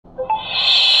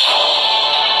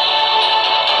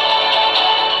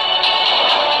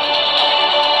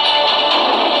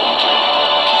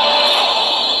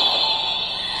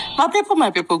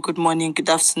my people, good morning, good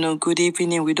afternoon, good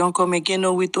evening. We don't come again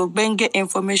with Ogbenge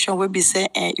information. We be say,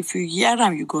 if you hear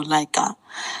them, you go like her.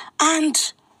 And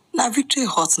now Victory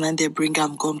Hotline, they bring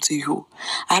them come to you.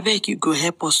 I beg you go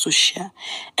help us to share,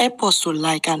 help us to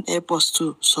like, and help us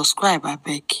to subscribe, I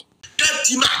beg.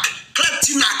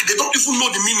 Kleptinak, they don't even know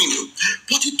the meaning.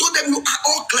 But he told them you are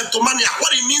all kleptomaniac.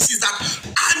 What it means is that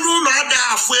I know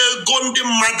that Gondim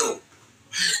Mado.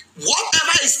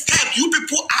 Whatever is kept, you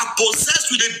people are possessed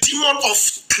with a demon of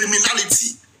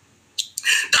criminality.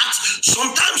 That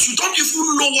sometimes you don't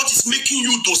even know what is making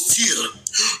you to steal.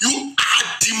 You are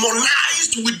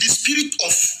demonized with the spirit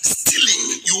of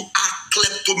stealing. You are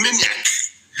kleptomaniac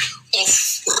of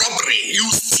robbery.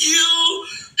 You steal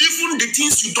even the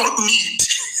things you don't need.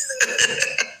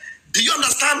 Do you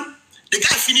understand? The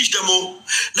guy finished them all.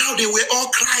 Now they were all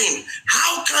crying.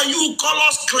 How can you call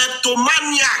us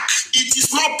kleptomaniac? It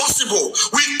is not possible.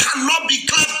 We cannot be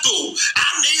klepto.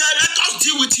 And let us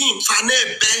deal with him.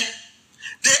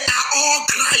 They are all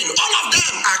crying. All of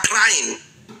them are crying.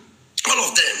 All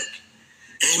of them.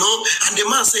 You know, and the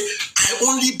man said, I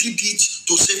only did it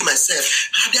to save myself.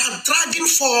 And they are dragging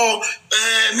for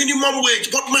minimum wage.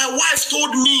 But my wife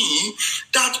told me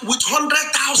that with 100,000,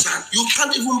 you can't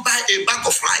even buy a bag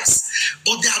of rice.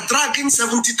 But they are dragging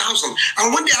 70,000. And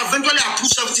when they eventually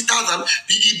approve 70,000,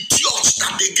 the idiots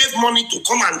that they gave money to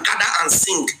come and gather and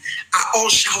sing are all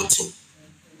shouting.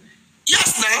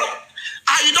 Yes, now.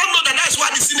 You don't know that's why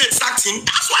the Senate sacked him.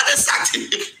 That's why they sacked him.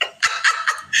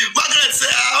 Margaret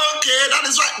said, okay, that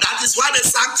is why they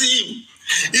sacked him.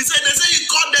 They say he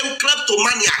called them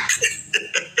kleptomaniac.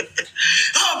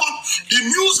 But the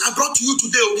news I brought to you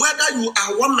today, whether you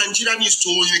are one Nigerianist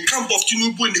or in the camp of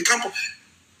Tinubu, in the camp of,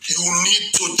 you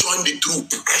need to join the troop.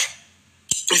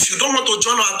 If you don't want to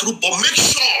join our troop, but make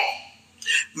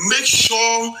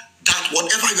sure that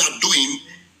whatever you are doing,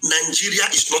 Nigeria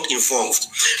is not involved.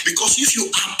 Because if you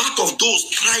are part of those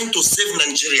trying to save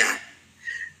Nigeria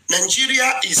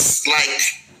is like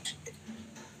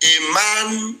a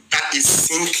man that is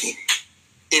sinking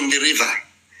in the river,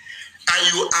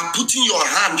 and you are putting your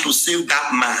hand to save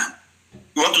that man.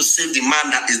 You want to save the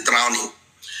man that is drowning.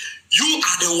 You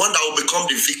are the one that will become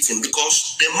the victim,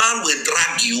 because the man will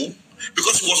drag you,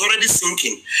 because he was already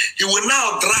sinking. He will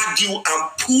now drag you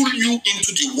and pull you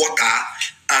into the water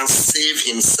and save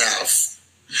himself.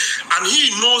 And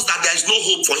he knows that there is no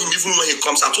hope for him even when he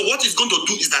comes out. So what he's going to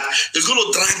do is that he's going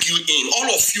to drag you in. All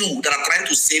of you that are trying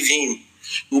to save him,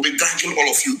 he will be dragging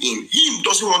all of you in. He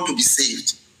doesn't want to be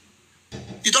saved.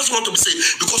 He doesn't want to be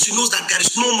saved because he knows that there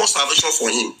is no more salvation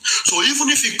for him. So even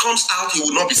if he comes out, he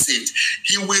will not be saved.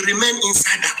 He will remain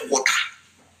inside that water.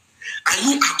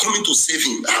 And you are coming to save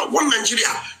him. One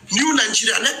Nigeria, new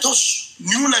Nigeria, let us,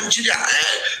 new Nigeria,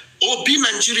 Obi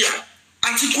Nigeria,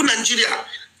 Atiku Nigeria,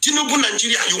 Tinubu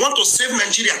Nigeria. You want to save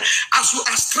Nigeria. As you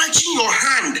are stretching your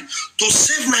hand to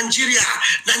save Nigeria,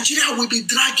 Nigeria will be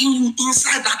dragging you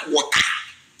inside that water.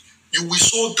 You will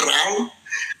so drown,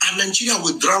 and Nigeria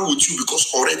will drown with you because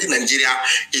already Nigeria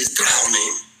is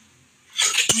drowning.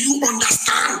 Do you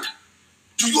understand?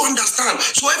 Do you understand?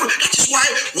 So that is why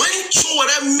when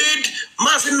Sowore made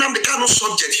Mazi Nnamdi Kanu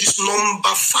subject, his number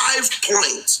 5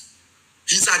 point,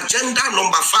 his agenda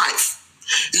number 5.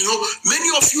 You know, many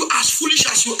of you, as foolish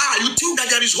as you are, you think that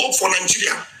there is hope for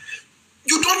Nigeria.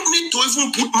 You don't need to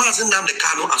even put Mazi Nnamdi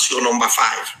Kanu as your number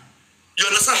 5. You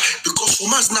understand? Because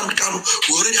for Mazi Nnamdi Kanu,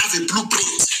 we already have a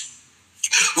blueprint.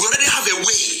 We already have a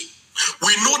way.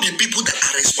 We know the people that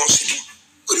are responsible.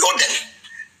 We know them.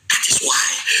 That is why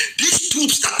these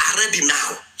troops that are ready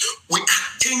now, we are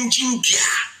changing gear.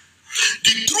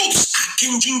 The troops are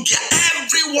changing gear.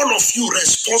 Every one of you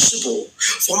responsible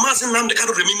for Mazi Nnamdi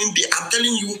Kanu remaining there. I'm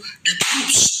telling you, the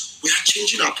troops, we are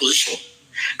changing our position.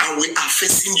 And we are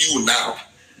facing you now.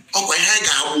 I'm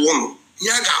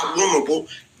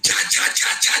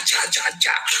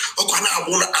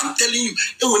telling you,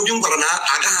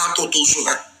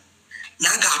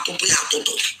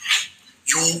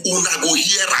 you wanna go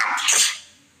hear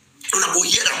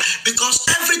them. Because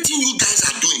everything you guys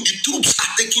are doing, the troops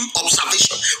are taking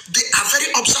observation. They are very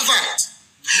observant.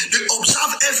 They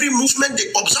observe every movement,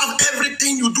 they observe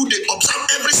everything you do, they observe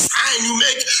every sign you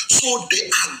make. So they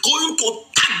are going to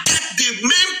target the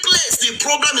main place the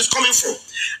problem is coming from.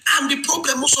 And the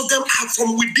problem, most of them are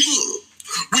from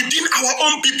within our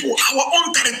own people, our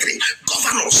own territory,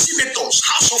 governors, senators,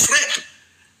 House of Rep.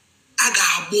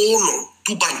 Agabono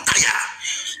to Bantaya.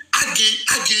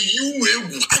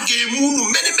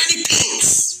 Many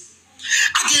things.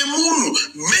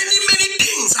 Many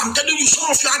things. I'm telling you,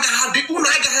 some of you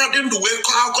had them to wake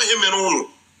up.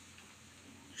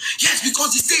 Yes,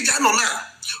 because the stage are not now.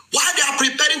 Why they are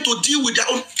preparing to deal with their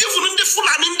own. Even in the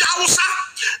Fulani, in the Hausa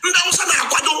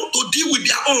to deal with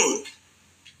their own.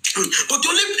 But the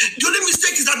only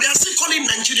mistake is that they are still calling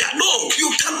Nigeria. No, you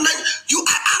are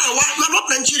Arawa, you are not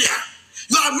Nigeria.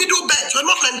 You are Middle Belt, you are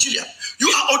not Nigeria. You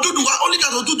are Oduduwa, only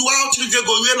that Oduduwa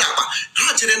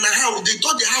they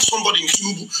thought they have somebody in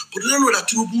Tinubu, but they don't know that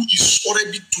Tinubu is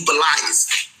already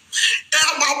tribalized.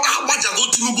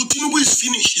 Tinubu is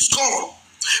finished, he's gone.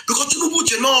 Because Tinubu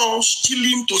is not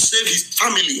stealing to save his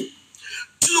family.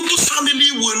 Tinubu's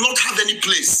family will not have any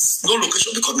place, no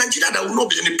location, because Nigeria, there will not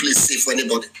be any place safe for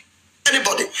anybody.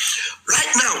 Anybody.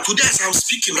 Right now, today as I'm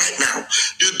speaking right now,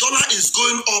 the dollar is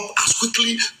going up as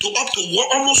quickly to up to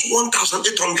almost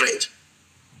 1,800.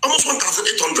 Almost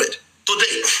 1,800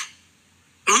 today.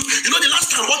 You know, the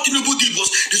last time what Tinubu did was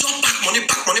they just pack money.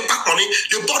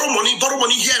 They borrow money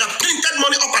here, printed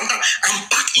money up and down, and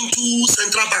pack into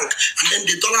central bank. And then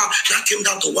the dollar now came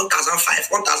down to 1,005,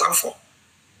 1,004.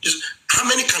 How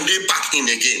many can they pack in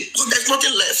again? Because there's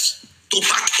nothing left to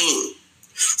pack in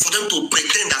for them to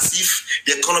pretend as if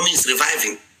the economy is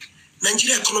reviving.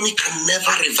 Nigeria economy can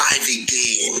never revive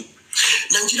again.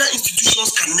 Nigeria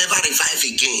institutions can never revive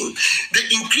again. They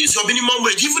increase your minimum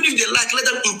wage. Even if they like, let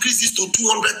them increase this to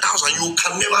 200,000. You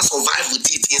can never survive with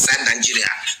it inside Nigeria.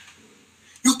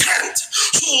 You can't.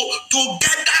 So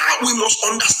together we must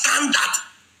understand that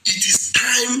it is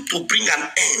time to bring an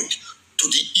end to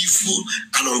the evil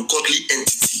and ungodly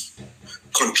entity,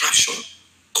 contraption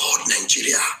called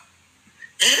Nigeria.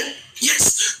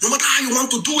 Yes, no matter how you want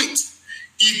to do it,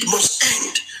 it must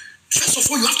end. First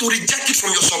of all, you have to reject it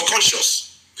from your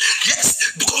subconscious.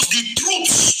 Yes, because the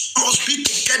troops must be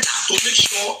together to make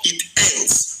sure it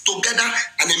ends together,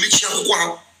 and they make sure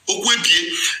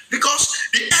because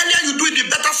the earlier you do it, the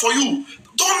better for you.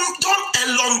 Don't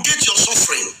elongate your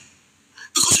suffering.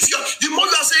 Because if the more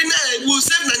you are saying, hey, we'll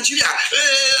save Nigeria,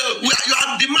 you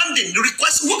are demanding,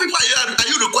 requesting. What people are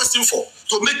you requesting for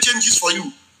to make changes for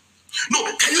you? No,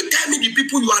 can you tell me the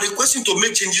people you are requesting to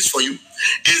make changes for you?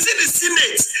 Is it the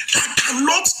Senate that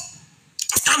cannot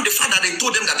stand the fact that they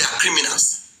told them that they are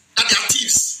criminals, that they are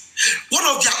thieves? One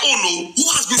of their own who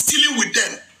has been stealing with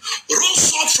them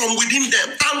rose up from within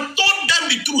them and told them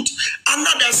the truth. And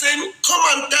now they're saying, come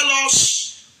and tell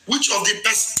us which of the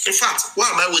best. In fact, why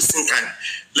am I wasting time?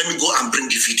 Let me go and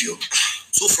bring the video.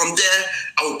 So from there,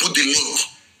 I will put the link.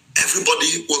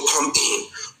 Everybody will come in.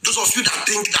 Those of you that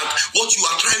think that what you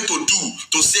are trying to do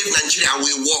to save Nigeria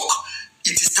will work,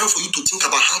 it is time for you to think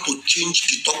about how to change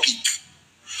the topic.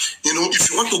 You know, if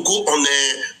you want to go on a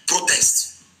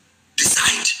protest,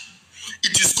 decide.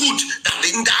 It is good that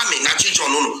the army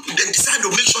then decide to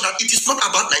make sure that it is not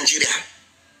about Nigeria.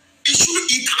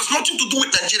 It has nothing to do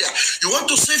with Nigeria. You want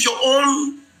to save your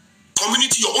own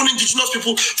community, your own indigenous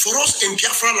people. For us in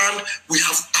Biafra land, we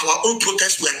have our own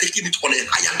protest. We are taking it on a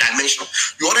higher dimension.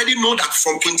 You already know that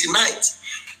from 29th,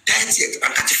 30th,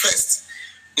 and 31st,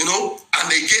 you know, and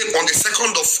again on the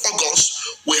 2nd of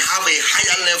August, we have a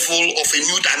higher level of a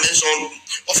new dimension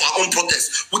of our own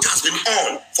protest, which has been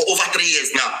on for over 3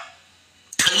 years now.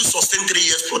 Can you sustain 3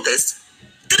 years protest?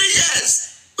 3 years!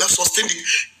 We have sustained it.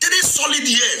 3 solid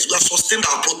years, we have sustained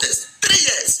our protest. 3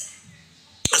 years.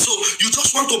 So you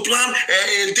just want to plan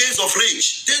days of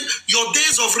rage. Your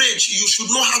days of rage, you should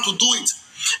know how to do it.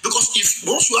 Because if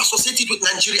once you associate it with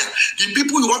Nigeria, the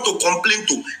people you want to complain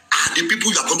to are the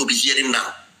people you are going to be hearing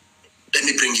now. Let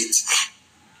me bring it.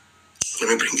 Let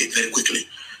me bring it very quickly.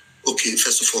 Okay,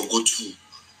 first of all, go to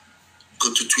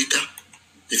Twitter.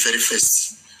 The very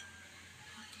first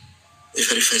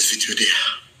video there.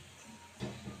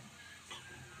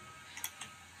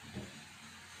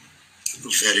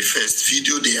 Very first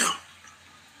video there.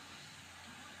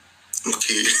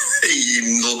 Okay.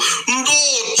 No,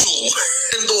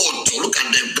 look at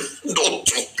them. No.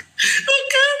 Okay.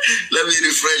 Let me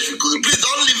refresh. Please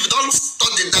don't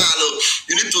stop the dialogue.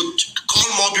 You need to call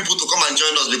more people to come and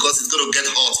join us because it's going to get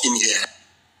hot in here.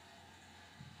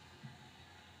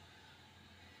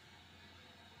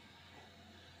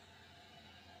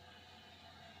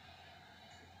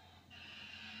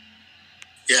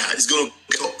 Yeah, it's going to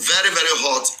get very, very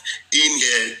hot in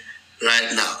here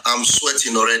right now. I'm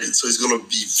sweating already, so it's going to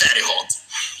be very hot.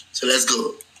 So let's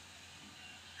go.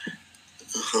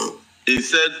 He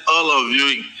said, all of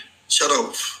you. Shut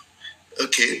up.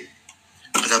 Okay.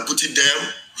 As I put it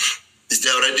there, is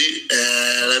there already?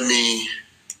 Let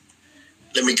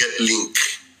me get link.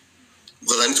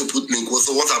 Because I need to put link.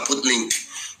 So once I put link,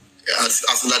 as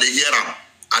another hearer,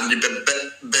 and the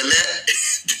belly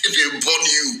they burn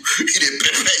you, they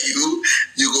prepare you,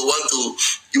 you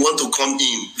want to come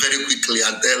in very quickly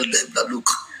and tell them that look,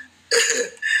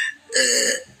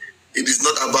 It is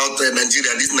not about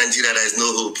Nigeria. This Nigeria, there is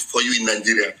no hope for you in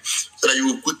Nigeria. So that you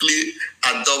will quickly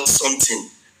adopt something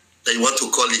that you want to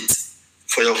call it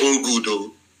for your own good,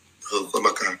 for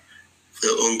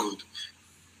your own good.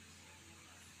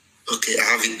 Okay, I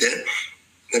have it there.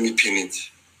 Let me pin it.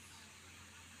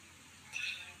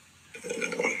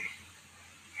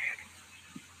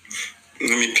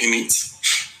 Let me pin it.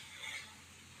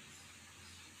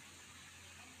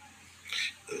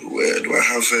 Where do I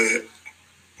have a...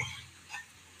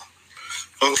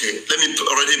 Okay, let me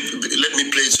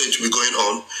play it so it will be going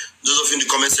on. Those of you in the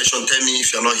comment section, tell me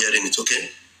if you're not hearing it,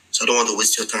 okay? So I don't want to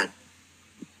waste your time.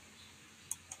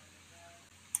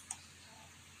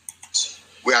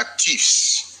 We are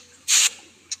thieves.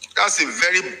 That's a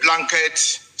very blanket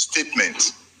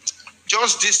statement.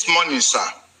 Just this morning,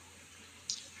 sir.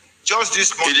 Just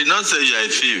this morning. He did not say you are a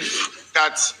thief.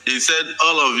 That he said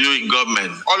all of you in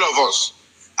government, all of us,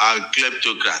 are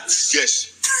kleptocrats. Yes.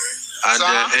 And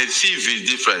a thief is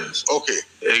different. Okay.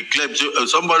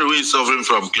 Somebody who is suffering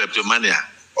from kleptomania.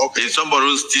 Okay. Is somebody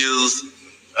who steals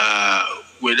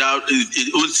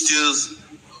who steals.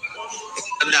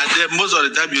 And then most of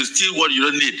the time you steal what you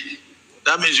don't need.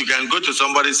 That means you can go to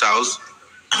somebody's house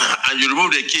and you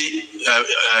remove the key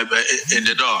in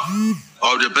the door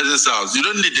of the person's house. You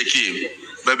don't need the key,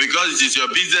 but because it is your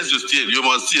business to steal, you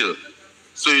must steal.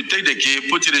 So you take the key,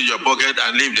 put it in your pocket,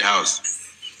 and leave the house.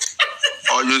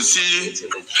 Or you see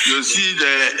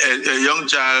a young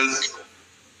child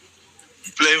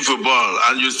playing football,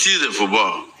 and you steal the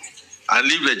football and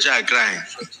leave the child crying,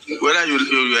 whether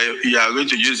you are going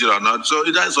to use it or not. So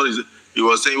that's what he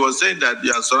was saying. He was saying that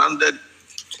you are surrounded.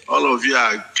 All of you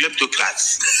are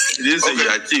kleptocrats. He didn't say you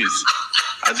are thieves.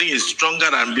 I think it's stronger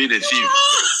than being a thief.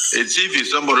 A thief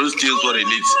is somebody who steals what he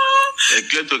needs. A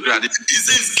kleptocrat. He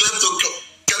says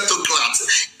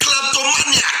kleptocrats.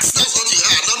 Kleptomaniacs. That's what you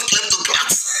are, not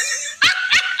kleptocrats.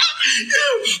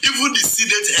 Even the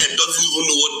Senate head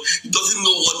doesn't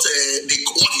know what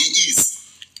he is.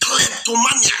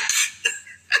 Kleptomaniac.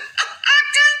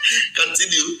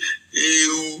 Continue.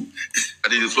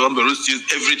 And it is somebody who steals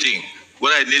everything,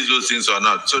 whether it needs those things or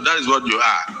not. So that is what you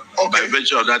are, by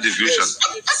virtue of that description.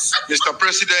 Yes. Mr.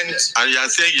 President. And you are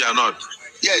saying you are not.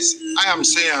 Yes, I am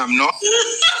saying I am not.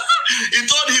 He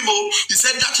told him, he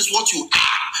said that is what you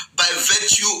are, by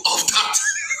virtue of that.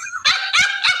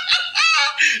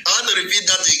 I want to repeat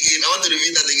that again.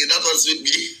 That was with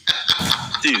me.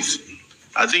 Thieves.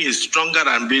 I think it's stronger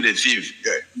than being a thief.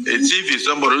 Yeah. A thief is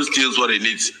somebody who steals what he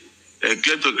needs. A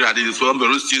kleptocrat is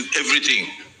somebody who steals everything,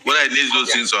 whether he needs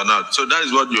those things or not. So that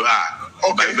is what you are,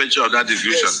 by virtue of that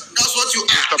description. Yes, that's what you are.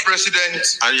 Mr.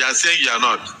 President. And you are saying you are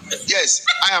not. Yes,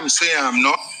 I am saying I am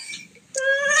not.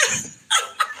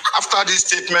 After this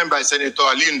statement by Senator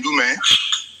Ali Ndume,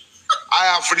 I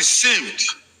have received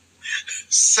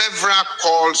several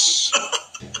calls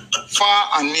far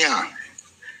and near,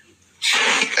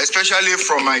 especially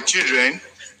from my children,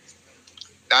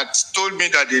 that told me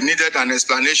that they needed an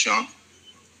explanation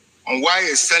on why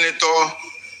a senator,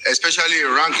 especially a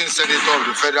ranking senator of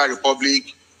the Federal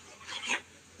Republic,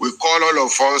 will call all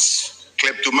of us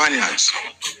kleptomaniacs.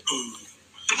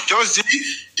 Just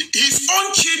his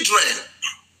own children,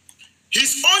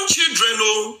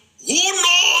 who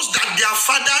knows that their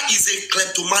father is a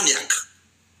kleptomaniac.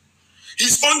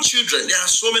 His own children. There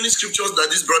are so many scriptures that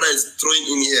this brother is throwing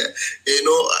in here.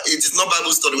 It is not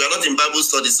Bible study. We are not in Bible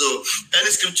study. So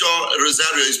any scripture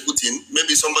Rosario is putting,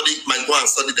 maybe somebody might go and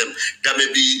study them. There may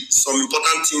be some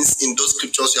important things in those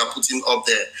scriptures you are putting up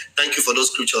there. Thank you for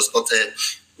those scriptures. But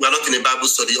we are not in a Bible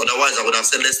study. Otherwise, I would have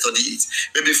said, let's study it.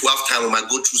 Maybe if we have time, we might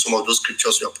go through some of those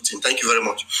scriptures you are putting. Thank you very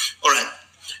much. All right.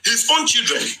 His own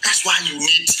children. That's why you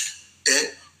need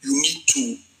to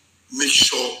make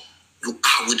sure you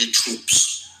are with the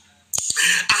troops.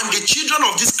 And the children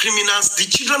of these criminals, the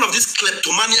children of these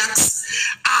kleptomaniacs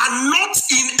are not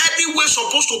in any way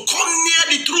supposed to come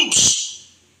near the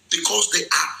troops, because they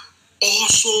are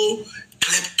also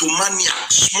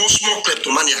kleptomaniacs, small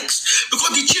kleptomaniacs.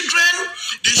 Because the children,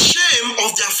 the shame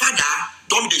of their father,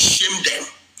 don't they shame them.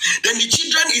 Then the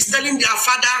children is telling their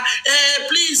father,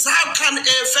 please, how can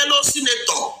a fellow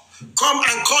senator come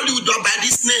and call you by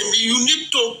this name? You need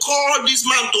to call this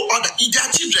man to order. Their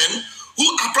children, who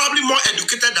are probably more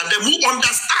educated than them, who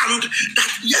understand that,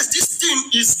 yes, this thing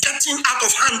is getting out of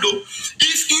hand.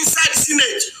 If inside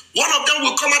Senate, one of them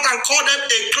will come out and call them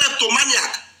a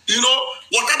kleptomaniac,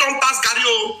 water don't pass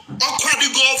Gario, or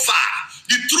go far.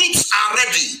 The troops are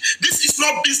ready. This is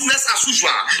not business as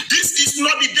usual. This is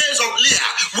not the days of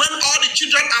Leah, when all the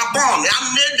children are born and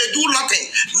they do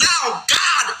nothing. Now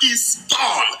God is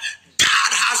born.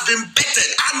 God has been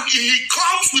bettered, and he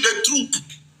comes with a troop.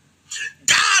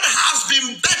 God God has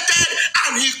been bettered,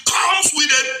 and he comes with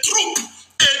a troop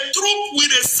with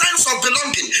a sense of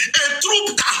belonging, a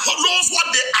troop that knows what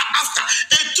they are after,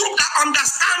 a troop that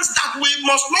understands that we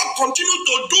must not continue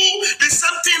to do the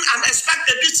same thing and expect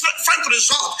a different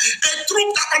result, a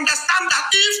troop that understands that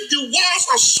if the walls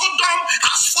of Sodom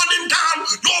has fallen down,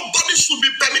 nobody should be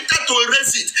permitted to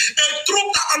erase it, a troop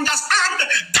that understands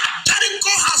that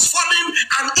Jericho has fallen,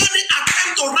 and any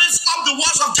attempt to raise up the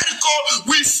walls of Jericho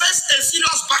will face a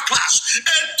serious backlash,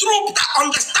 a troop that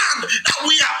understands that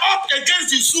we are up against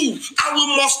the zoo, and we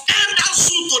must end that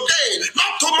zoo today,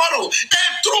 not tomorrow. A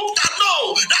troop that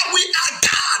know that we are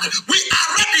God, we are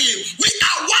ready, we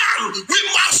are one, we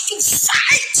must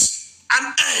fight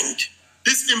and end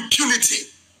this impunity.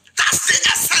 That's the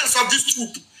essence of this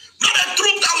troop. Not a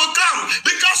troop that will come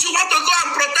because you want to go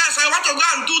and protest, or you want to go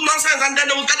and do nonsense, and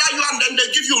then they will gather you and then they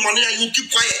give you money and you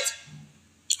keep quiet.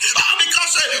 Oh,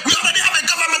 because we already have a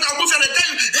government that moves and they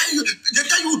tell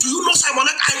you, do you know Simon?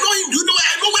 I know him. Do you know?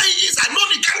 I know where he is. I know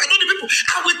the gang. I know the people.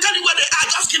 I will tell you where they are.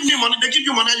 Just give me money. They give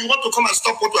you money, and you want to come and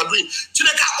stop what you are doing. Check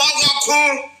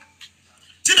everyone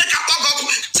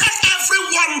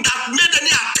that made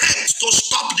any attempt to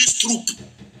stop this troop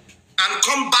and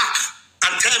come back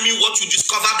and tell me what you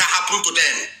discovered that happened to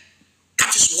them. That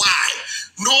is why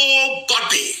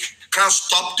nobody can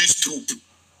stop this troop.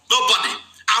 Nobody.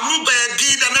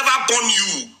 Amubegi, they never born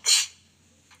you.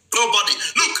 Nobody.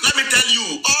 Look, let me tell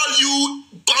you, all you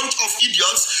bunch of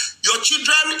idiots, your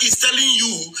children is telling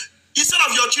you, instead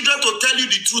of your children to tell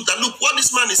you the truth, that look, what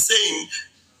this man is saying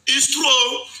is true,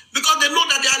 because they know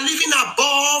that they are living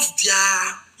above their,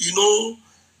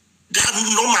 they are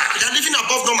normal. They are living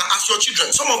above normal as your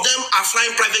children. Some of them are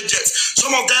flying private jets.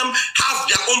 Some of them have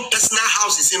their own personal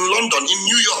houses in London, in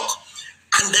New York,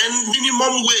 and then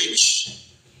minimum wage.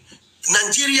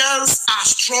 Nigerians are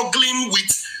struggling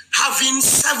with having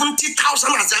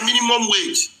 70,000 as their minimum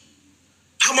wage.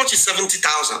 How much is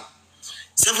 70,000?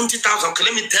 70,000. Okay,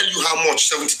 let me tell you how much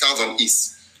 70,000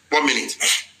 is. 1 minute.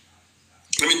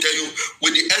 Let me tell you,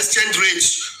 with the exchange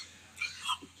rates,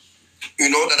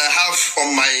 that I have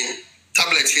on my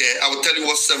tablet here, I will tell you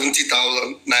what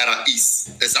 70,000 naira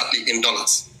is exactly in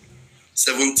dollars.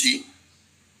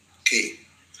 70K.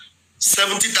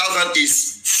 70,000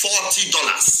 is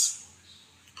 $40.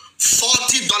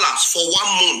 $40 for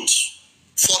 1 month.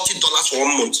 $40 for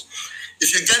 1 month. If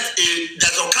you get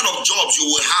there's some kind of jobs you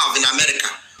will have in America.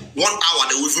 1 hour,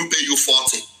 they will even pay you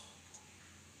 40.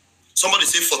 Somebody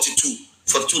say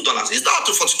 $42. It's not up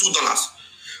to $42.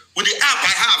 With the app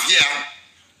I have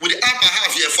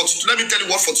here, 42. Let me tell you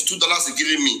what $42 is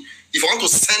giving me. If I want to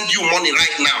send you money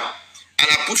right now, and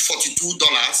I put $42,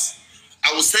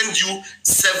 I will send you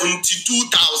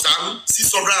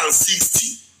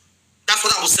 72,660. That's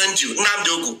what I will send you.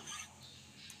 Namdogo.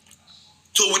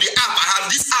 So with the app, I have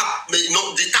this app, the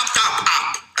Tap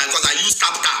app, because I use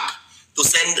Tap to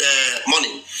send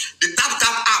money. The Tap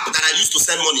app that I use to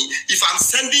send money, if I'm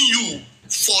sending you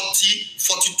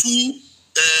 $42,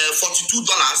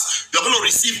 you're going to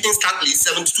receive instantly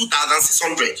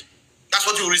 72,600. That's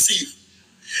what you receive.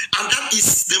 And that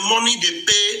is the money they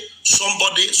pay some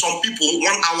people 1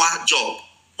 hour job.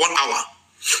 1 hour.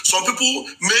 Some people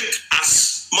make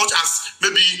as much as,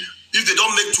 maybe if they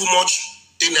don't make too much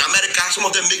in America, some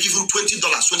of them make even $20,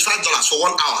 $25 for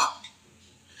 1 hour.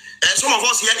 And some of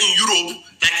us here in Europe,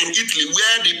 like in Italy,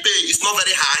 where the pay is not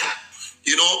very high,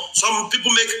 some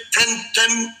people make 10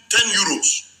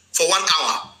 euros for 1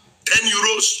 hour. 10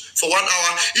 euros for 1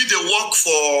 hour. If they work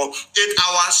for 8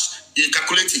 hours, you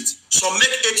calculate it. Some make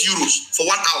 8 euros for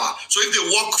 1 hour. So if they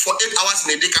work for 8 hours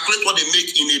in a day, calculate what they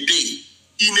make in a day.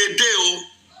 In a day,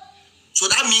 so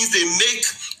that means they make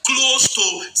close to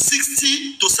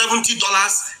 $60 to $70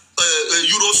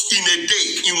 euros in a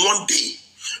day, in 1 day.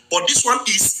 But this one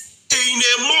is in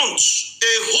a month, a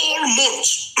whole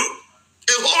month.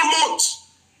 A whole month.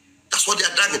 That's what they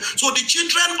are driving. So the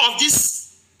children of these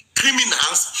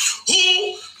criminals,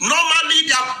 who normally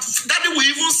their daddy will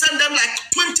even send them like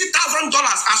 $20,000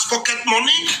 as pocket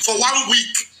money for 1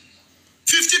 week.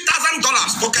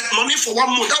 $50,000 pocket money for 1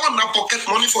 month. That was not pocket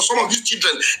money for some of these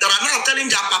children that are now telling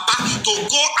their papa to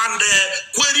go and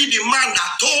query the man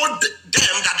that told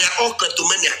them that they are all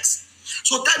kleptomaniacs.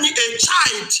 So tell me, a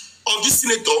child of this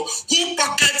senator who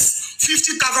pockets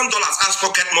 $50,000 as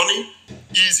pocket money,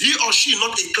 is he or she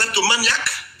not a kleptomaniac?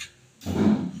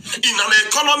 In an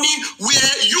economy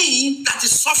where you that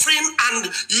is suffering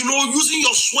and using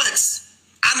your sweats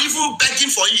and even begging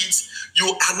for it, you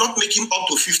are not making up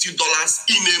to $50 in a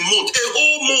month, a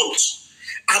whole month.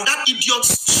 And that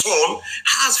idiot's son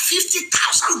has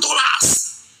 $50,000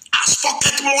 as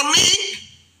pocket money.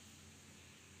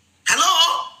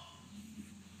 Hello?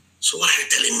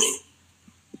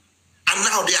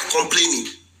 complaining.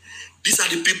 These are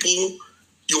the people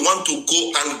you want to go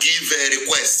and give a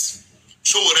request.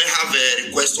 So we don't have a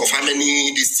request of how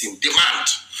many this thing. Demand.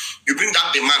 You bring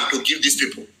that demand to give these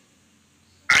people.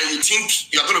 And you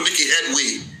think you are going to make a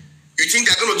headway. You think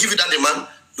they are going to give you that demand?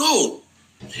 No.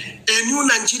 A new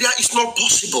Nigeria is not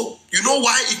possible. You know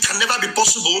why it can never be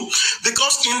possible?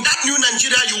 Because in that new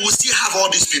Nigeria, you will still have all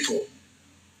these people.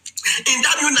 In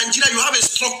that new Nigeria, you have a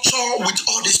structure with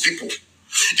all these people.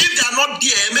 If they are not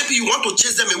there, maybe you want to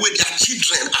chase them away. Their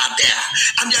children are there.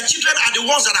 And their children are the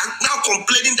ones that are now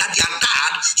complaining that their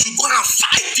dad should go and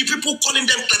fight the people calling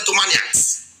them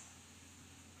kleptomaniacs.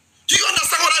 Do you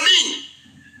understand what I mean?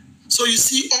 So you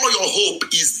see, all your hope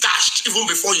is dashed even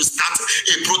before you start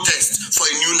a protest for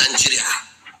a new Nigeria.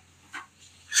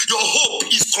 Your hope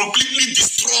is completely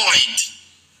destroyed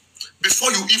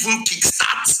before you even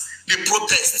kickstart the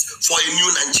protest for a new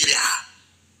Nigeria.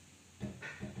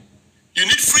 You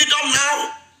need freedom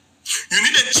now. You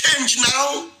need a change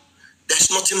now.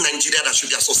 There's nothing in Nigeria that should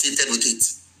be associated with it.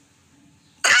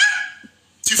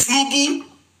 Tifnubu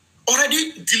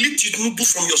already deleted Nubu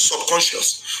from your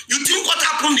subconscious. You think what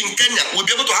happened in Kenya will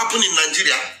be able to happen in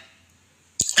Nigeria?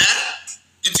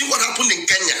 You think what happened in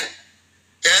Kenya?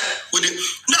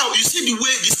 Now, you see the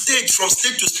way the stage, from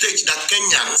stage to stage, that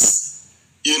Kenyans,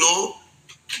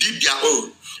 did their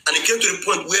own. And it came to the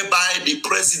point whereby the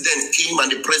president came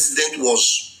and the president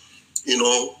was,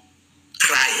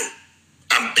 crying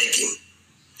and begging.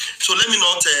 So let me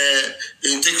not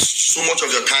take so much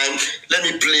of your time. Let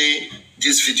me play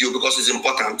this video because it's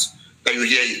important that you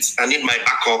hear it. I need my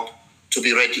backup to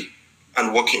be ready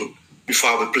and working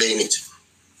before I'll be playing it.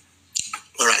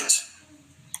 All right,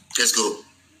 let's go.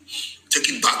 Take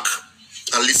it back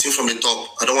and listen from the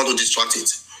top. I don't want to distract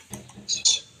it.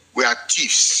 We are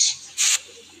thieves.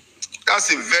 That's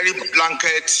a very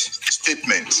blanket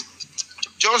statement.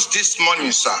 Just this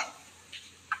morning, sir.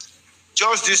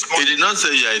 Just this morning. He did not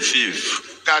say you are a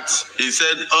thief. That he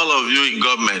said all of you in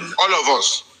government, all of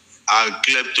us, are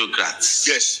kleptocrats.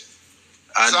 Yes.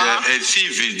 And a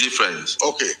thief is different.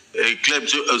 Okay.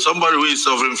 Somebody who is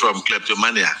suffering from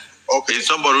kleptomania. Okay. Is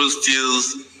somebody who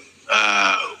steals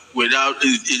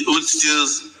who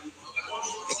steals,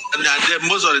 and then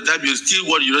most of the time you steal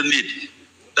what you don't need.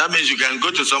 That means you can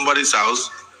go to somebody's house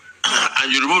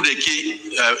and you remove the key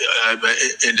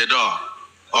in the door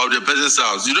of the person's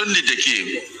house. You don't need the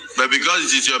key, but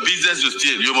because it is your business to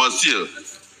steal, you must steal.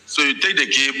 So you take the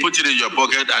key, put it in your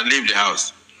pocket, and leave the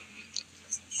house.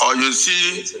 Or you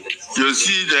see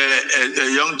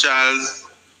a young child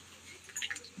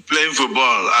playing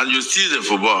football, and you steal the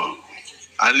football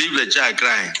and leave the child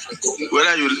crying,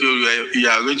 whether you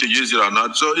are going to use it or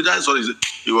not. So that's what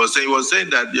he was saying. He was saying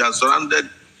that you are surrounded,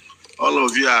 all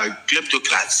of you are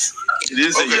kleptocrats. He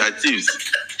didn't say you are thieves.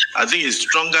 I think it's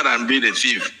stronger than being a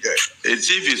thief. Yeah. A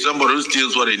thief is somebody who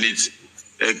steals what he needs.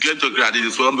 A kleptocrat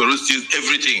is somebody who steals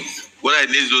everything, whether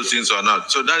he needs those things or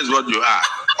not. So that is what you are,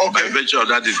 by virtue of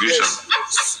that description.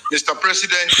 Yes. Mr.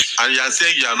 President. And you are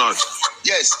saying you are not.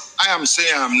 Yes, I am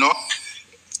saying I am not.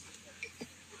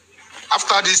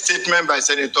 After this statement by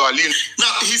Senator Ali.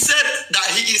 Now, he said that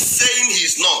he is saying he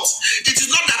is not. It is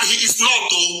not that he is not,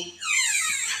 though.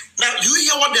 Now, do you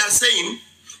hear what they are saying?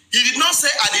 He did not say,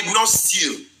 I did not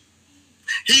steal.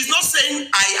 He is not saying,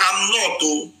 I am not,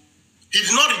 though. He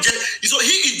did not reject. So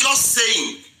he is just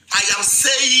saying, I am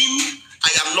saying,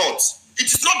 I am not. It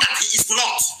is not that he is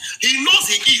not. He knows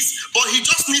he is, but he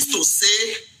just needs to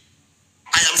say,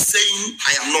 I am saying,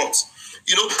 I am not.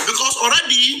 Because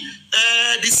already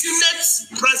the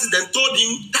Senate president told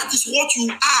him that is what you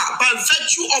are by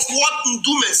virtue of what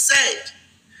Ndume said.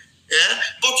 Yeah?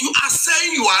 But you are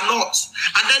saying you are not.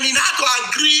 And then he had to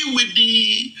agree with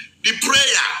the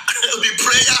prayer, the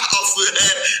prayer of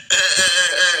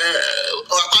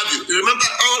remember,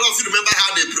 all of you remember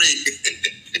how they pray.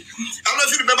 How many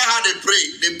of you remember how they pray?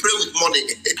 They pray with money.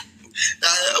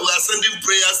 We are sending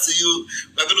prayers to you.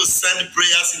 We are going to send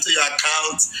prayers into your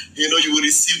account. You will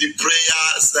receive the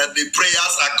prayers, and the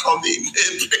prayers are coming.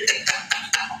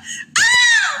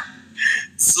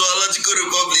 Zoological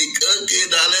Republic. Okay,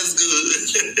 now let's go.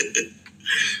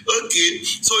 Okay,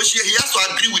 so he has to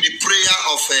agree with the prayer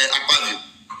of Akpabio.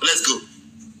 Let's go.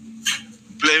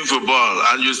 Playing football,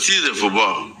 and you steal the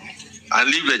football and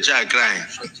leave the child crying,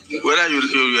 whether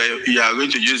you are going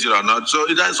to use it or not. So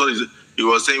that's what he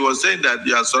was saying. He was saying that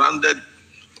you are surrounded,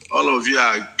 all of you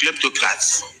are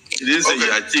kleptocrats. He didn't say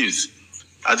you are thieves.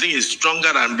 I think it's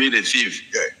stronger than being a thief.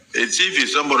 Yeah. A thief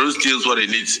is somebody who steals what he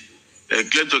needs. A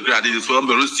kleptocrat is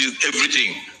somebody who steals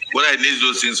everything, whether he needs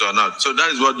those things or not. So that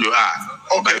is what you are.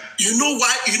 Okay. You know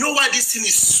why this thing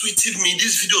is sweeting me?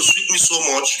 This video sweet me so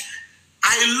much.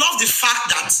 I love the fact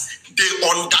that they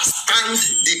understand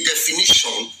the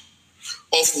definition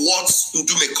of what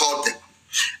Ndume called them.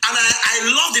 And I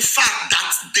love the fact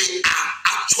that they are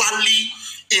actually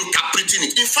interpreting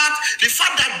it. In fact, the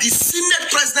fact that the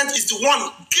Senate president is the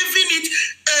one giving it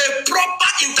a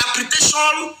proper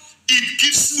interpretation, it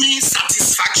gives me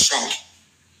satisfaction.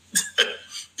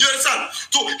 You understand?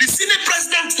 So the Senate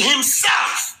president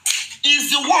himself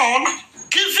is the one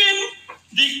giving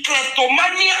the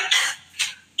kleptomaniac,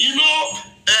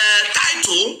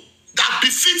 title that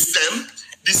befits them.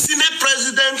 The Senate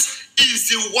president is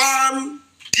the one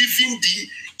giving the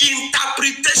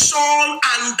interpretation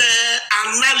and the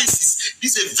analysis.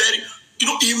 This is a very,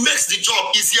 he makes the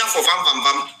job easier for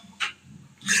Vam.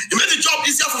 He makes the job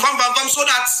easier for Vam so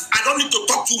that I don't need to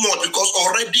talk too much, because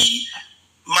already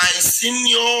my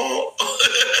senior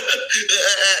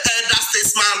elder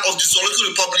statesman of the Zoological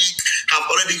Republic have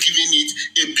already given it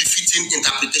a befitting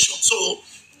interpretation. So,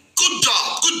 good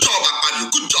job,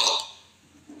 Akpabio,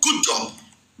 good job.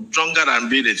 Stronger than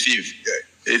being a thief.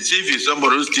 Yeah. A thief is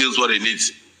somebody who steals what he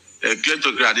needs. A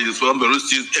kleptocrat is somebody who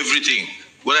steals everything,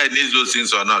 whether he needs those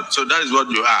things or not. So that is what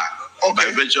you are,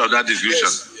 by virtue of that description.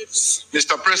 Yes.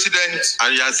 Mr. President.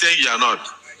 And you are saying you are not.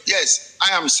 Yes,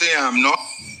 I am saying I am not.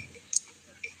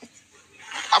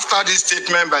 After this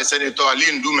statement by Senator Ali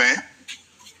Ndume,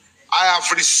 I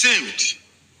have received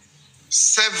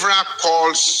several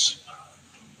calls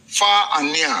far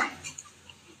and near,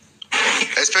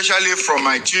 especially from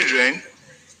my children,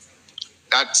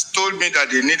 that told me that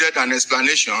they needed an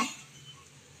explanation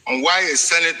on why a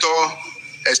senator,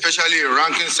 especially a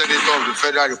ranking senator of the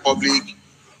Federal Republic,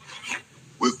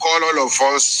 will call all of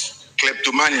us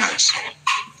kleptomaniacs.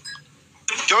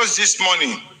 Just this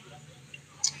morning,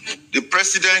 the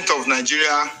President of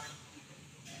Nigeria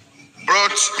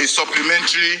brought a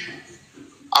supplementary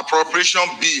appropriation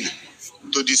bill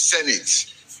to the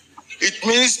Senate. It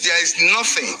means there is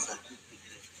nothing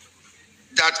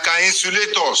that can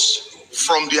insulate us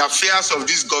from the affairs of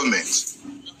this government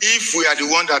if we are the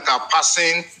ones that are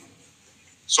passing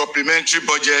supplementary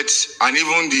budgets and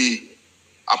even the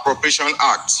Appropriation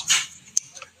Act.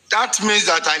 That means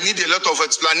that I need a lot of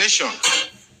explanation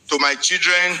to my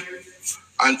children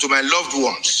and to my loved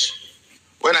ones.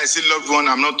 When I say loved one,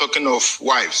 I'm not talking of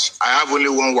wives. I have only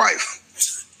one wife.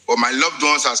 But my loved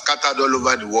ones are scattered all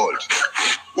over the world.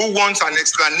 Who wants an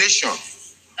explanation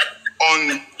on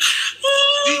the...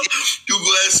 You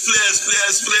go explain.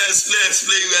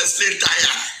 You explain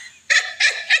tired.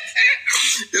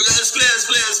 You go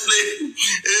explain.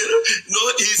 No,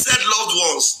 he said loved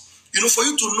ones. For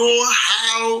you to know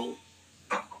how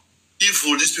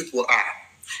evil these people are.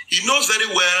 He knows very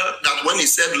well that when he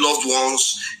said loved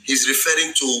ones, he's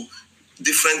referring to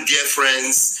different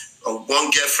girlfriends. One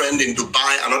girlfriend in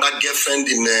Dubai, another girlfriend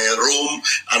in Rome,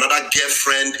 another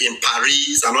girlfriend in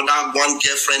Paris, another one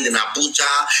girlfriend in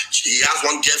Abuja. He has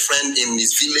one girlfriend in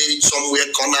his village somewhere,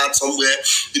 cornered somewhere.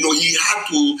 He had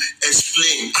to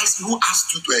explain. Who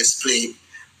asked you to explain?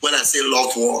 When I say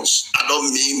loved ones, I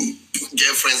don't mean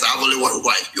girlfriends. I have only one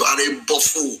wife. You are a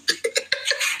buffoon.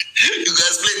 You can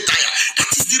explain tired.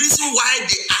 That is the reason why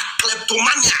they are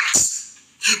kleptomaniacs.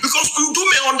 Because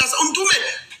Ndume understands.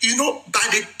 By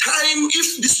the time,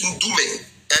 if this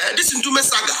Ndume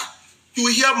saga, you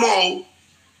will hear more.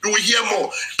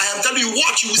 I am telling you,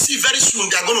 watch, you will see very soon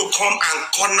they are going to come and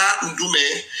corner Ndume.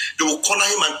 They will corner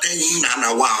him and tell him,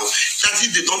 nah, wow. That's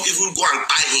if they don't even go and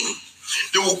tie him.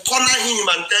 They will corner him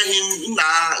and tell him,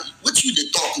 nah, what you they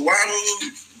talk? Blow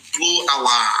our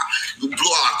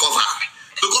cover.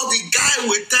 Because the guy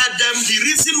will tell them the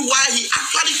reason why he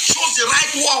actually chose the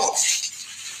right word.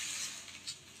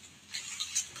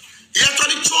 He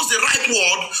actually chose the right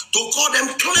word to call them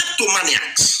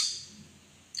kleptomaniacs.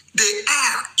 They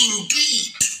are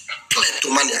indeed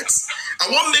kleptomaniacs.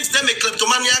 And what makes them a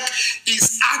kleptomaniac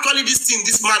is actually this thing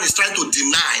this man is trying to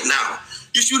deny now.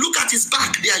 If you look at his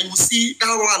back there, you will see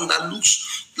that one that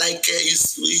looks like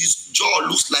his jaw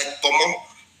looks like pomo.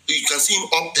 You can see him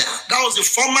up there. That was the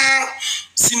former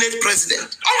Senate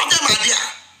president. All of them are there.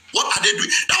 What are they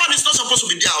doing? That one is not supposed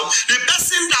to be there. The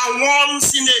person that won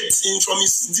Senate from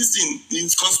his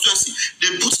constituency, they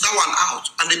put that one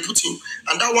out and they put him.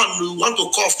 And that one, we want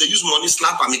to cough, they use money,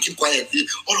 slap and keep quiet.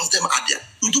 All of them are there.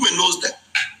 Ndume knows them.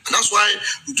 And that's why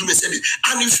Ndume said it.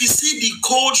 And if you see the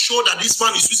cold show that this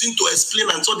man is using to explain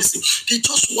and all this thing, they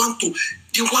just want to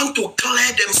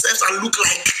clear themselves and look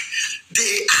like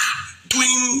they are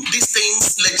doing these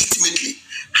things legitimately.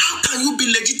 How can you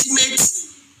be legitimate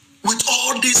with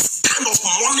all this kind of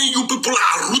money you people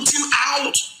are rooting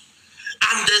out?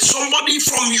 And there's somebody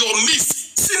from your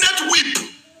midst, Senate whip,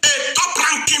 a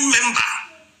top-ranking member,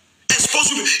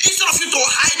 expose you. Instead of you to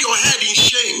hide your head in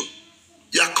shame,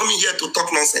 you are coming here to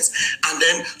talk nonsense. And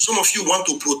then some of you want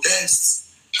to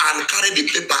protest and carry the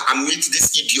paper and meet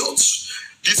these idiots,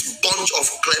 this bunch of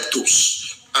kleptos,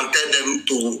 and tell them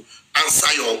to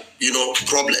answer your,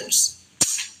 problems.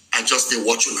 I just did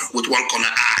watch you now with one corner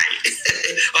eye.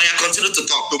 I continue to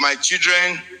talk. To my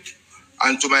children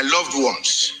and to my loved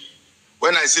ones.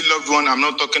 When I say loved one, I'm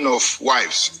not talking of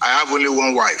wives. I have only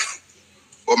one wife.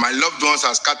 But my loved ones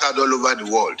are scattered all over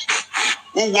the world.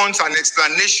 Who wants an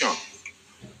explanation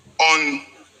on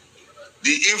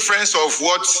the inference of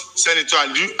what Senator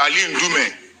Ali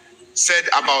Ndume said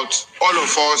about all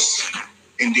of us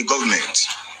in the government?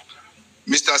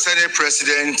 Mr. Senate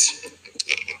President,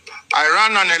 I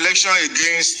ran an election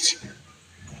against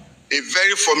a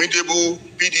very formidable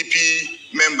PDP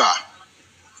member.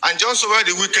 And just over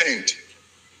the weekend,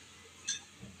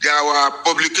 there were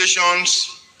publications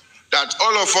that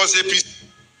all of us APC.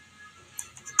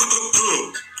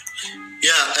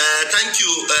 Thank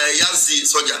you, Yazi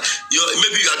Soja.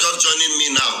 Maybe you are just joining me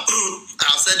now.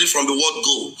 I said it from the word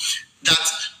go. That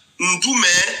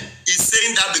Ndume is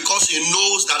saying that because he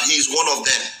knows that he is one of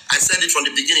them. I said it from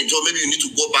the beginning, so maybe you need to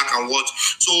go back and watch.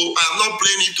 So I am not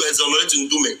playing it to exonerate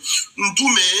Ndume.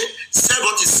 Ndume said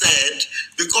what he said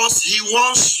because he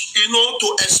wants,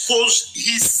 to expose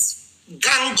his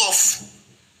gang of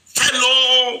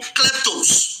fellow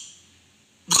kleptos.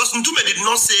 Because Ndume did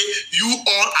not say, you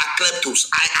all are kleptos.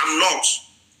 I am not.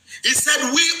 He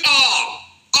said, we all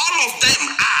of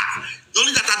them are.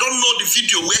 Only that I don't know the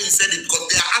video where he said it, because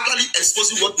they are actually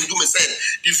exposing what Ndume said.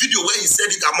 The video where he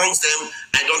said it amongst them,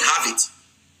 I don't have it.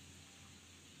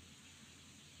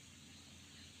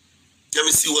 Let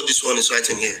me see what this one is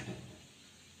writing here.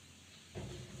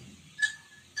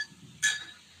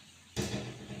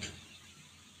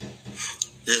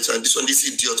 Yes, and this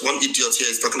idiot, one idiot here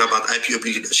is talking about IPOB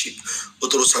leadership.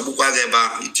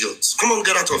 Idiot. Come on,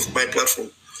 get out of my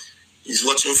platform. He's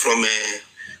watching from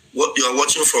what you are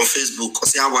watching from Facebook.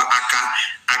 Because our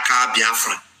Aka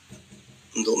Biafra.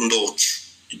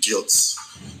 Idiots.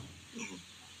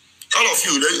 All of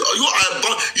you are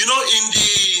born, in the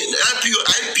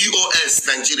IPOS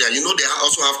Nigeria, they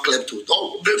also have kleptos.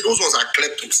 Those ones are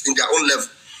kleptos in their own level.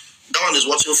 That one is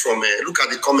watching from, look at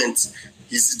the comments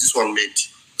this one made.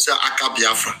 Say Aka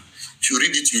Biafra. If you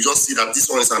read it, you just see that this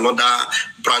one is another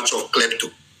branch of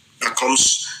klepto that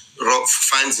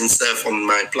finds himself on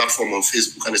my platform on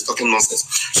Facebook and is talking nonsense.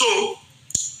 So,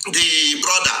 the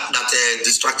brother that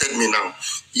distracted me now,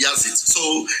 he has it.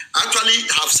 So, actually,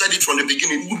 I've said it from the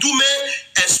beginning. Ndume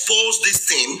exposed this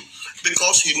thing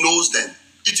because he knows them.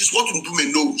 It is what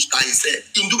Ndume knows that he said.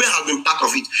 Ndume has been part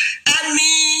of it.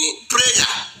 Any prayer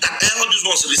that all these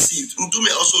ones received, Ndume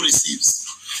also receives.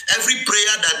 Every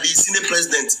prayer that the Senate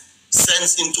President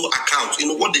sends into account,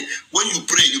 when you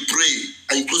pray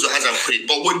and you close your eyes and pray.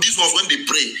 But when these ones, when they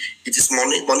pray, it is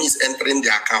money is entering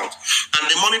their account. And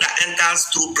the money that enters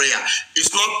through prayer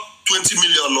is not 20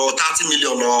 million or 30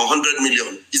 million or 100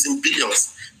 million. It's in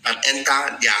billions that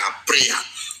enter their prayer.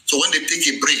 So when they take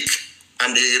a break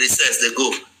and they recess, they go,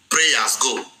 prayers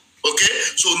go. Okay?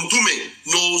 So Ndume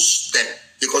knows them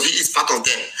because he is part of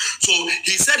them. So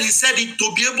he said it to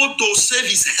be able to save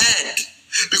his head.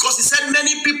 Because he said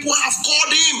many people have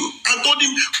called him and told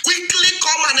him, quickly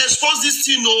come and expose this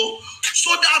thing,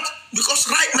 so that, because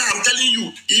right now I'm telling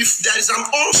you, if there is an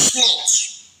onslaught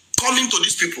coming to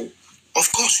these people,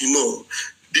 of course, the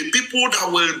people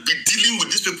that will be dealing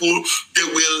with these people, they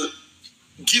will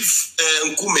give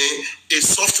Nkume a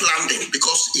soft landing,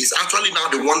 because he's actually now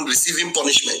the one receiving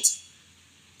punishment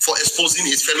for exposing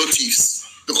his fellow thieves,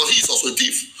 because he is also a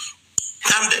thief.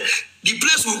 And the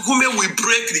place Nkume will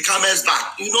break the camel's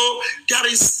back. There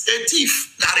is a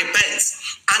thief that repents.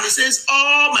 And he says,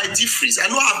 my thieveries, I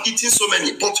know I've eaten so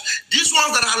many, but these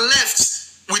ones that are left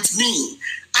with me,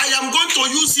 I am going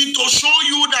to use it to show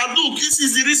you that, look, this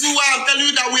is the reason why I'm telling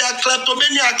you that we are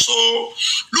kleptomaniacs. So,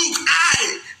 look,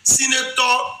 I,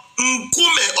 Senator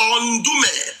Ndume,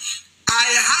 I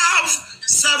have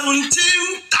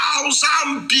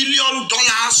 $17,000 billion,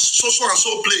 so and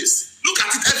so place. Look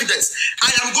at it, evidence. I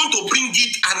am going to bring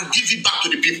it and give it back to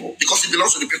the people because it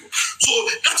belongs to the people. So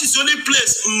that is the only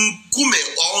place Nkume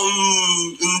or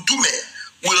Ndume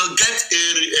will get a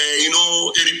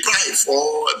reprieve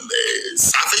or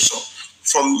salvation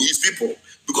from his people,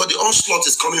 because the onslaught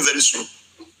is coming very soon.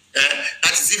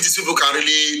 That is if these people can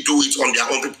really do it on their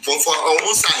own people. But for our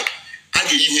own side, I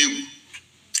get you,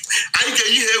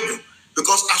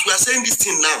 because as we are saying this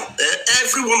thing now,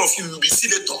 every one of you will be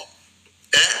senator.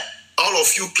 All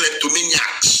of you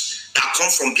kleptomaniacs that come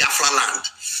from Biafra land,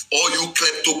 or you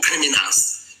klepto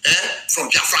criminals from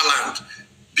Biafra land,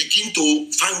 begin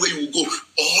to find where you go.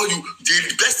 Or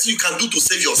the best thing you can do to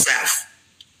save yourself,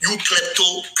 you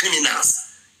klepto criminals,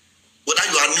 whether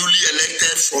you are newly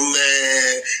elected from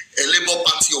a Labour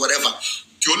Party or whatever,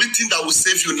 the only thing that will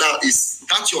save you now is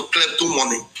that your klepto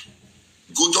money.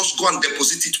 Just go and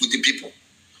deposit it with the people.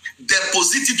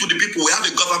 Deposit it to the people. We have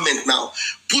a government now.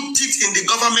 Put it in the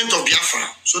government of Biafra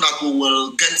so that we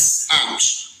will get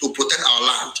arms to protect our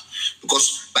land.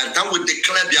 Because by the time we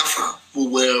declare Biafra, we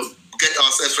will get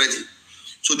ourselves ready.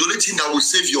 So the only thing that will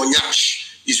save your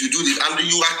nyash is you do this, and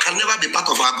you can never be part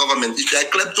of our government. If you are a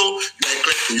klepto, you are a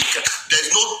klepto.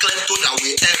 There's no klepto that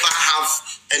will ever have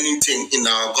anything in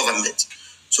our government.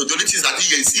 So the only thing is that he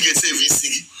can save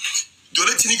VC. The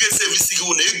only thing he can save VC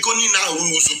when he go in now who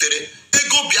usutere, he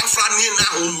go Biafra ni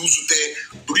now who usutere,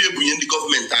 in the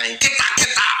government time. Get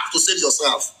to save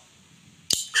yourself.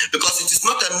 Because it is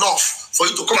not enough for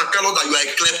you to come and tell us that you are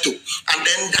a klepto, and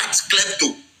then that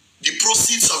klepto, the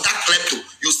proceeds of that klepto,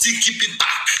 you still keep it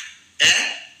back.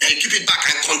 And you keep it back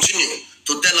and continue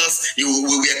to tell us we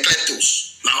are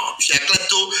kleptos. Now, if you are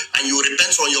klepto and you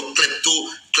repent from your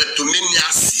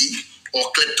kleptomaniacy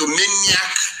or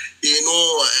kleptomaniac,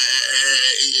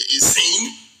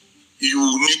 sin,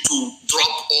 you need to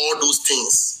drop all those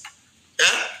things.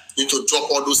 You need to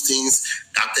drop all those things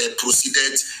that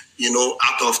proceeded,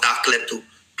 out of that klepto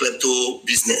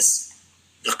business,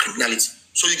 the criminality.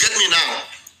 So you get me now.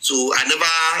 So I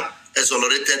never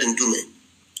exonerated Ndume.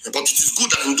 But it is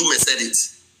good that Ndume said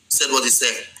what he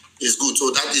said. It's good. So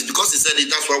that is because he said it,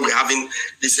 that's why we're having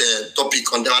this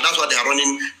topic on them. And that's why they are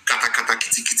running kata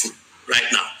kitty right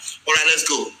now. All right, let's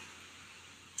go.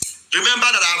 Remember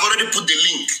that I've already put the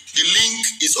link. The link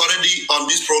is already on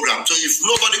this program. So if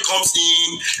nobody comes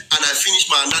in and I finish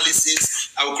my analysis,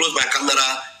 I will close my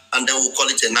camera and then we'll call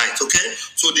it a night, okay?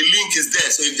 So the link is there.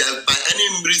 So if by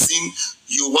any reason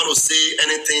you want to say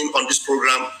anything on this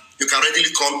program, you can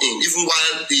readily come in, even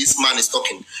while this man is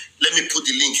talking. Let me put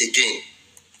the link again.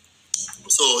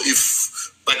 So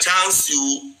if by chance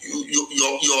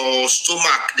your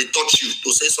stomach, they touch you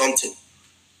to say something,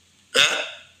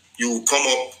 you come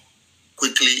up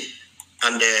quickly,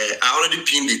 and I already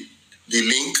pinned the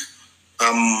link.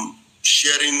 I'm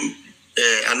sharing.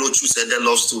 I know Chuse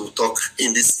loves to talk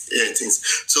in these things.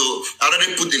 So I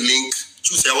already put the link.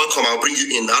 Chuse, welcome. I'll bring you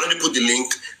in. I already put the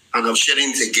link, and I'm sharing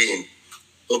it again.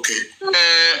 Okay.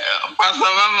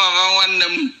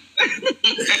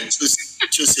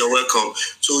 Chuse, you're welcome.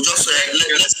 So just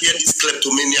let's hear this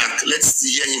kleptomaniac. Let's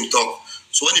hear him talk.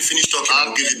 So when you finish talking,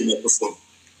 I'll give you the microphone.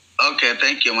 Okay,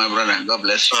 thank you, my brother. God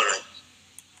bless you. All right.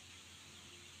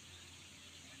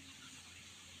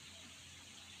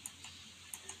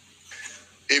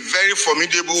 A very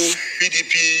formidable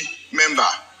PDP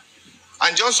member.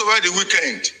 And just over the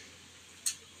weekend,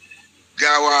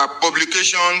 there were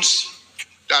publications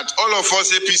that all of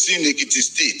us APC in Ekiti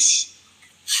State,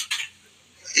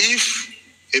 if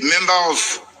a member of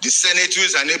the Senate who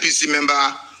is an APC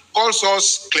member calls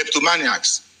us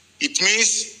kleptomaniacs, it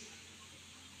means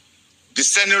the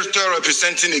senator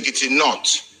representing Ekiti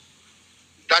North,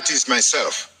 that is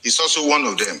myself, is also one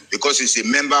of them because he's a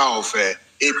member of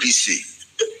APC.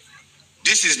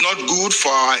 This is not good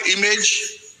for our image.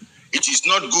 It is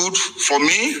not good for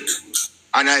me.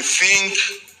 And I think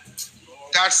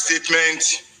that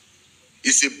statement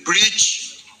is a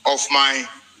breach of my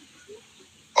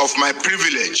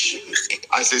privilege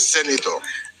as a senator.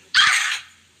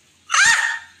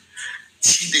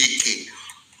 Chideke.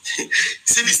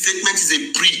 Say the statement is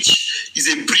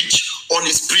a breach on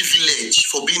his privilege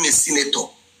for being a senator.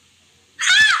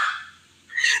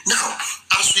 Now,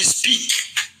 as we speak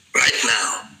right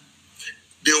now,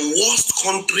 the worst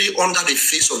country under the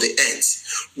face of the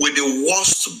earth with the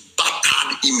worst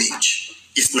battered image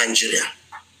is Nigeria.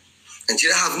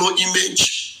 Nigeria have no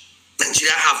image.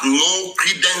 Nigeria have no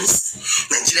credence.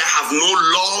 Nigeria have no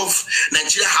love.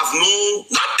 Nigeria have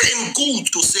nothing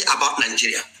good to say about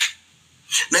Nigeria.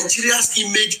 Nigeria's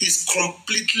image is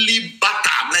completely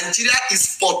battered. Nigeria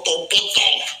is poto.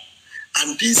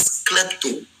 And this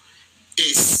klepto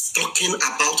is talking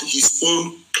about his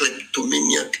own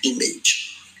kleptomaniac image.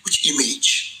 Which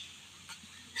image?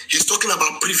 He's talking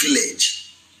about privilege.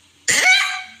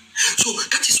 So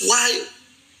that is why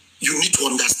you need to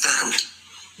understand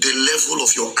the level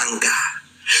of your anger.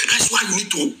 That's why you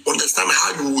need to understand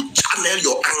how you will channel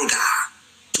your anger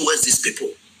towards these people.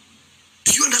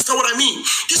 Do you understand what I mean?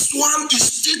 This one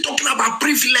is still talking about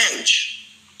privilege.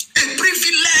 A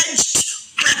privileged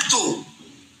klepto.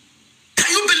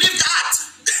 Can you believe that?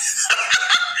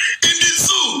 In the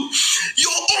zoo,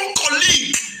 your own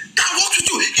colleague that works with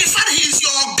you, he said he is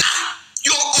your oga,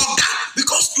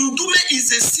 because Ndume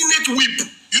is a Senate whip.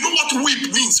 You know what what whip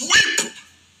means. Whip.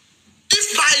 If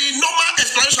by normal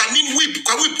explanation I mean whip,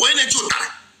 whip or energy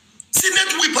otare.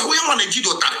 Senate whip, I want energy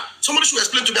otare. Somebody should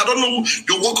explain to me. I don't know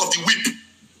the work of the whip.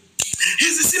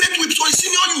 He's the Senate whip, so he's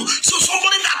senior you. So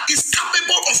somebody that is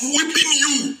capable of whipping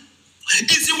you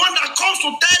is the one that comes to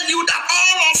tell you that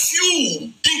all of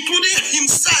you, including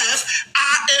himself,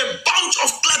 are a bunch of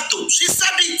kleptos. He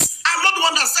said it. I'm not the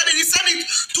one that said it. He said it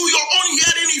to your own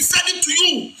hearing. He said it to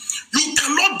you. You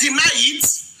cannot deny it.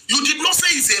 You did not say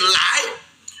it's a lie.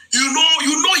 You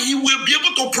know he will be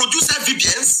able to produce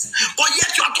evidence, but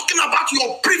yet you are talking about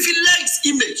your privileged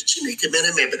image.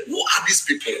 Who are these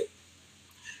people?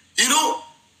 You know?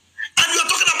 And you are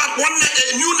talking about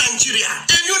a new Nigeria.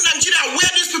 A new Nigeria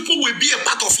where these people will be a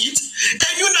part of it.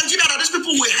 A new Nigeria that these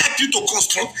people will help you to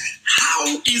construct. How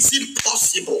is it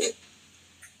possible?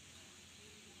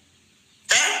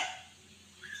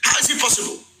 How is it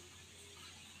possible?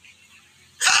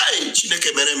 Hey,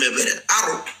 Chineke mere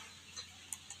Aro.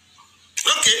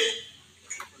 Okay.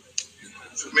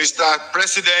 Mr.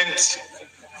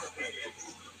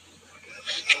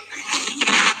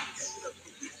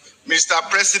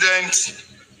 President,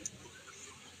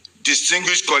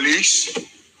 distinguished colleagues,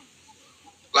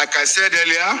 like I said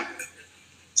earlier,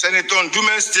 Senator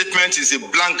Ndume's statement is a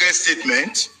blanket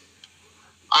statement,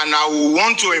 and I will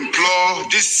want to implore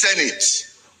this Senate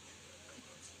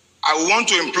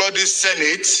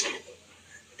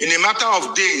in a matter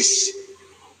of days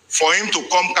for him to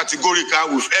come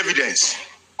categorical with evidence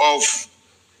of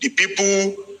the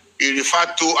people he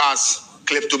referred to as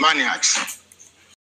kleptomaniacs.